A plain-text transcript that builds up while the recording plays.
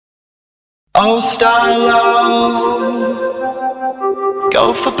Oh, Stylo,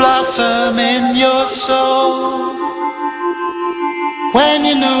 go for blossom in your soul. When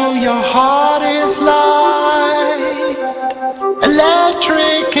you know your heart is light,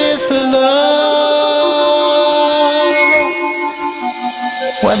 electric is the love.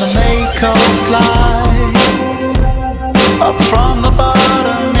 When the Mako flies up from the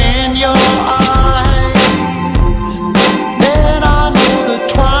bottom in your eyes, then I know the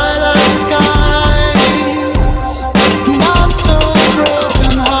twilight skies not so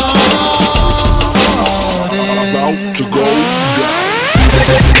broken hearted. About to go down.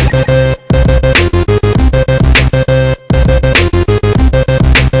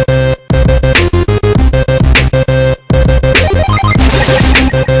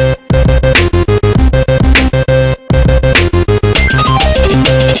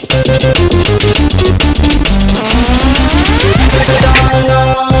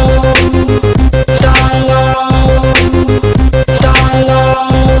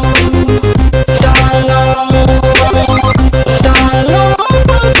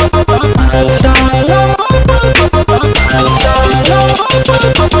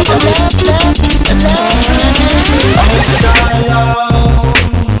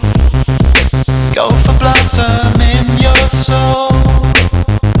 Go for blossom in your soul.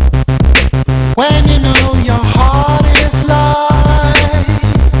 When you know your heart is light,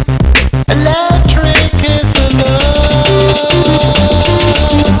 electric is the love.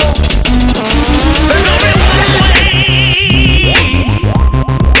 There's only one way.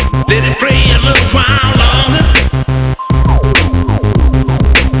 Let it pray a little while longer.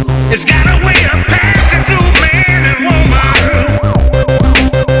 It's got a way of passing through man and woman.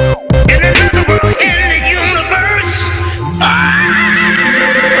 In another world, in the universe.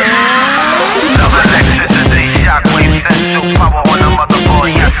 Love electricity, shockwave, sensual power on the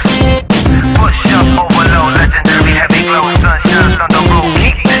motherboard, yes. Push up, overload, legendary, heavy glow, sunshine, thunder, roll,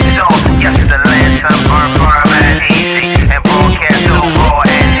 keep this on. Yes, the lantern, burn, and easy, and broadcast so raw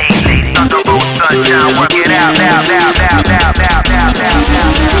and easy. Thunder, roll, sunshine, work it out, now.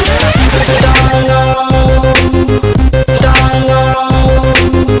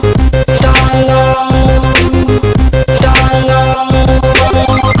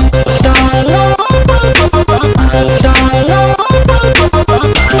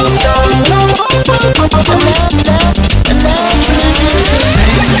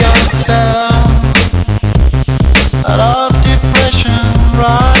 Sing yourself out of